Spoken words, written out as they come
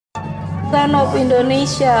Son of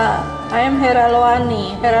Indonesia, I am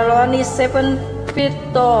Heralwani. Heralwani is 7 feet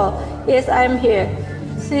tall. Yes, I am here.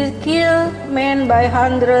 She killed men by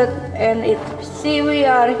hundreds, and see we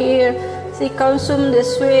are here. She consumed the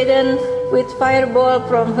Sweden with fireball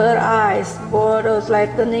from her eyes, bolt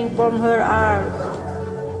lightning from her arms.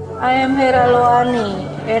 I am Heralwani,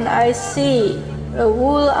 and I see a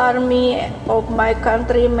whole army of my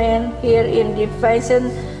countrymen here in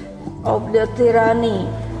defiance of the tyranny.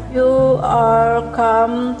 You are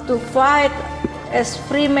come to fight as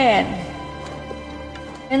free men,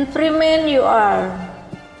 and free men you are.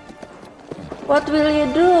 What will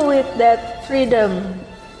you do with that freedom?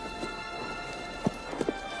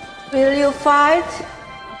 Will you fight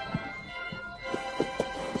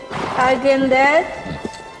against that?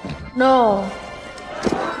 No.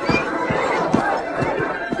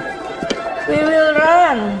 We will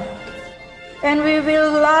run, and we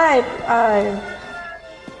will live. I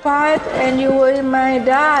fight, and you will may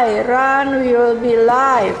die. Run, you will be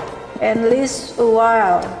live, and live a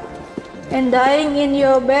while, and dying in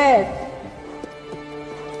your bed.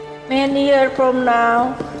 Many years from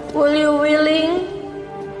now, will you willing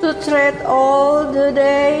to trade all the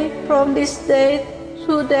day from this day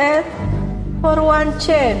to that for one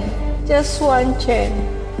chance, just one chance,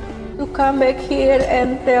 to come back here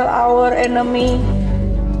and tell our enemy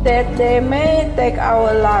that they may take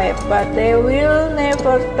our life, but they will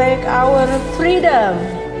never take our freedom.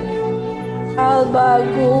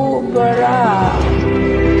 Albagu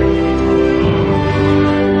Bara.